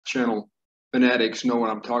channel fanatics know what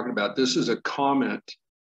I'm talking about. This is a comment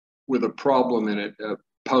with a problem in it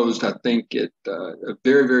posed, I think, at a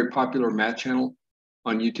very, very popular math channel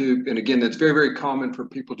on YouTube. And again, that's very, very common for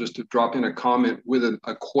people just to drop in a comment with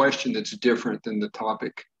a question that's different than the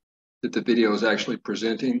topic that the video is actually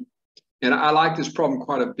presenting. And I like this problem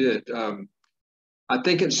quite a bit. I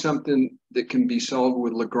think it's something that can be solved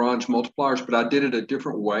with Lagrange multipliers, but I did it a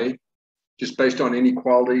different way, just based on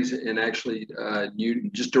inequalities and actually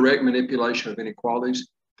just direct manipulation of inequalities.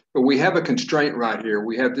 But we have a constraint right here.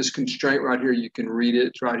 We have this constraint right here. You can read it.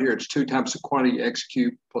 It's right here. It's 2 times the quantity x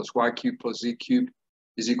cubed plus y cubed plus z cubed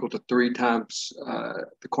is equal to 3 times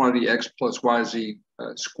the quantity x plus yz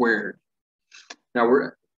squared. Now,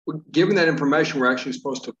 given that information, we're actually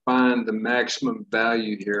supposed to find the maximum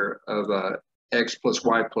value here of x plus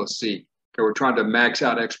y plus z. Okay, we're trying to max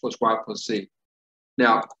out x plus y plus z.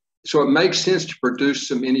 Now, so it makes sense to produce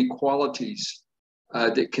some inequalities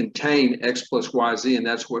that contain x plus y, z, and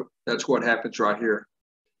that's what happens right here.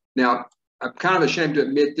 Now, I'm kind of ashamed to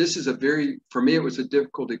admit this is for me, it was a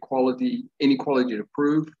difficult inequality to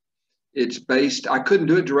prove. It's based, I couldn't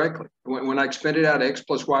do it directly. When I expanded out x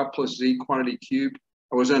plus y plus z quantity cubed,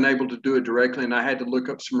 I was unable to do it directly, and I had to look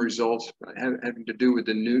up some results having to do with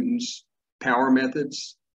the Newton's power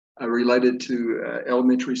methods related to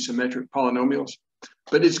elementary symmetric polynomials.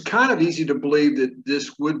 But it's kind of easy to believe that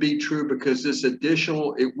this would be true because this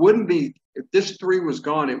additional, it wouldn't be, if this 3 was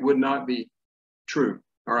gone, it would not be true,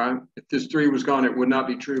 all right? If this 3 was gone, it would not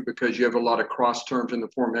be true because you have a lot of cross terms in the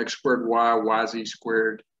form x squared y, yz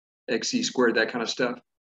squared, xz squared, that kind of stuff.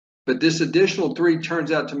 But this additional 3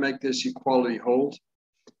 turns out to make this equality hold.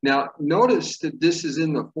 Now, notice that this is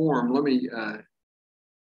in the form, let me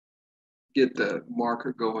get the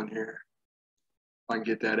marker going here. If I can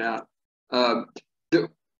get that out.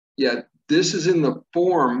 Yeah, this is in the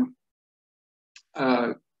form,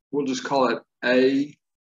 we'll just call it A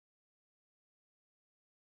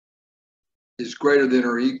is greater than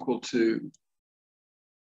or equal to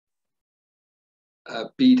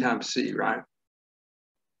B times C, right?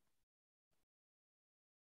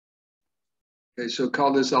 Okay, so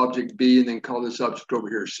call this object B and then call this object over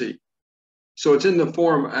here C. So it's in the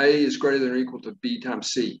form A is greater than or equal to B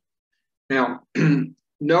times C. Now,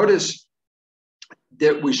 notice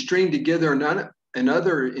that we string together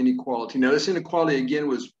another inequality. Now, this inequality, again,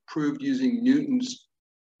 was proved using Newton's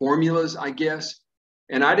formulas, I guess.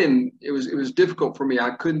 And I didn't, it was difficult for me.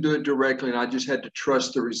 I couldn't do it directly, and I just had to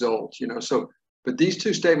trust the results, you know. So, but these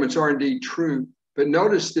 2 statements are indeed true. But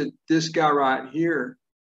notice that this guy right here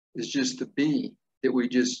is just the B that we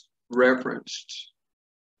just referenced.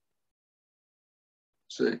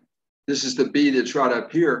 See, this is the B that's right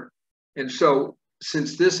up here. And so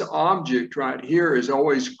since this object right here is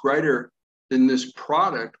always greater than this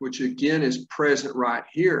product, which again is present right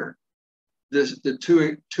here, the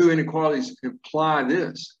two inequalities imply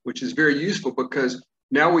this, which is very useful because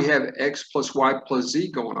now we have x plus y plus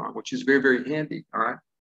z going on, which is very, very handy, all right?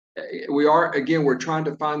 We're trying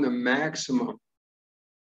to find the maximum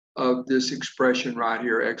of this expression right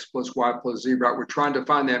here, x plus y plus z, right? We're trying to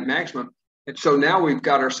find that maximum. And so now we've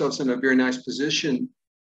got ourselves in a very nice position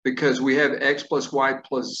because we have x plus y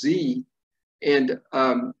plus z. And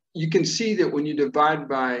you can see that when you divide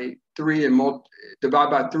by 3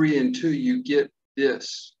 and 2, you get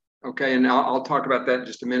this, okay? And I'll talk about that in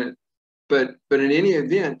just a minute. But in any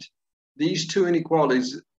event, these 2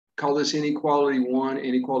 inequalities, call this inequality 1,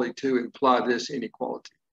 inequality 2, imply this inequality,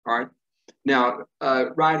 all right? Now,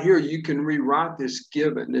 right here, you can rewrite this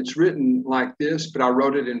given. It's written like this, but I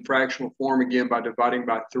wrote it in fractional form again by dividing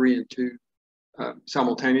by 3 and 2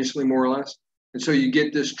 simultaneously, more or less. And so you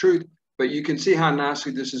get this truth, but you can see how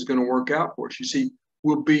nicely this is going to work out for us. You see,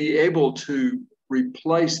 we'll be able to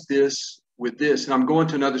replace this with this. And I'm going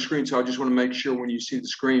to another screen, so I just want to make sure when you see the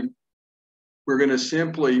screen, we're going to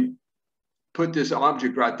simply put this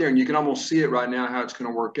object right there. And you can almost see it right now how it's going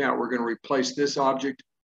to work out. We're going to replace this object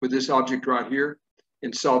with this object right here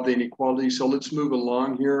and solve the inequality. So let's move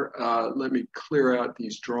along here. Let me clear out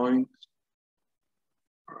these drawings.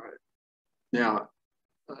 All right. Now,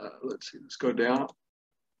 let's see, let's go down.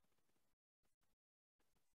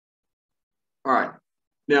 All right.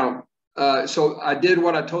 Now, so I did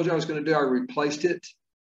what I told you I was going to do. I replaced it.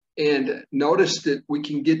 And notice that we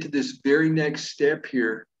can get to this very next step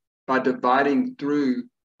here by dividing through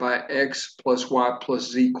by x plus y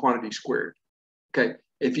plus z quantity squared. Okay.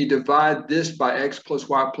 If you divide this by x plus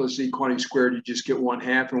y plus z quantity squared, you just get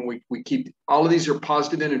 1/2, and we keep, all of these are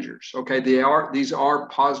positive integers, okay? These are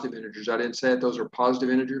positive integers. I didn't say it, those are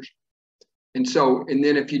positive integers. And so, and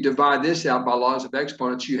then if you divide this out by laws of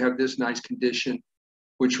exponents, you have this nice condition,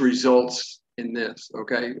 which results in this,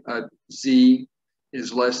 okay? Z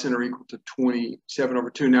is less than or equal to 27 over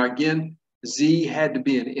 2. Now, again, Z had to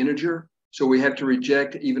be an integer, so we have to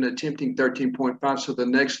reject even attempting 13.5. So the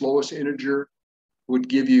next lowest integer would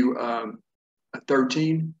give you a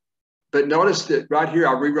 13. But notice that right here,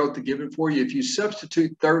 I rewrote the given for you. If you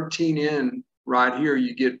substitute 13 in right here,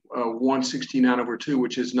 you get 169 over 2,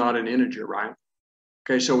 which is not an integer, right?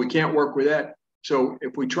 Okay, so we can't work with that. So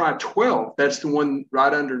if we try 12, that's the one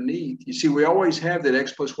right underneath. You see, we always have that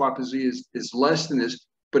x plus y plus z is less than this,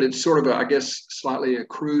 but it's sort of, I guess, slightly a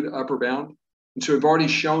crude upper bound. And so we've already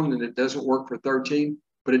shown that it doesn't work for 13,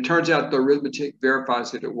 but it turns out the arithmetic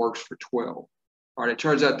verifies that it works for 12. All right, it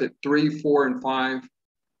turns out that 3, 4, and 5,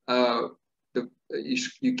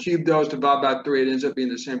 you cube those, divide by 3, it ends up being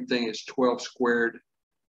the same thing as 12 squared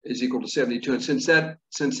is equal to 72. And since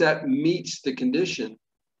that meets the condition,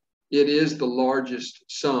 it is the largest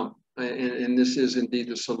sum, and this is indeed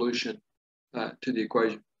the solution to the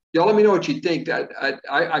equation. Y'all let me know what you think.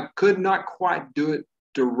 I could not quite do it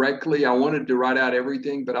directly. I wanted to write out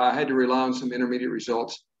everything, but I had to rely on some intermediate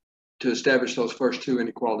results to establish those first two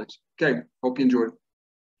inequalities. Okay, hope you enjoyed it.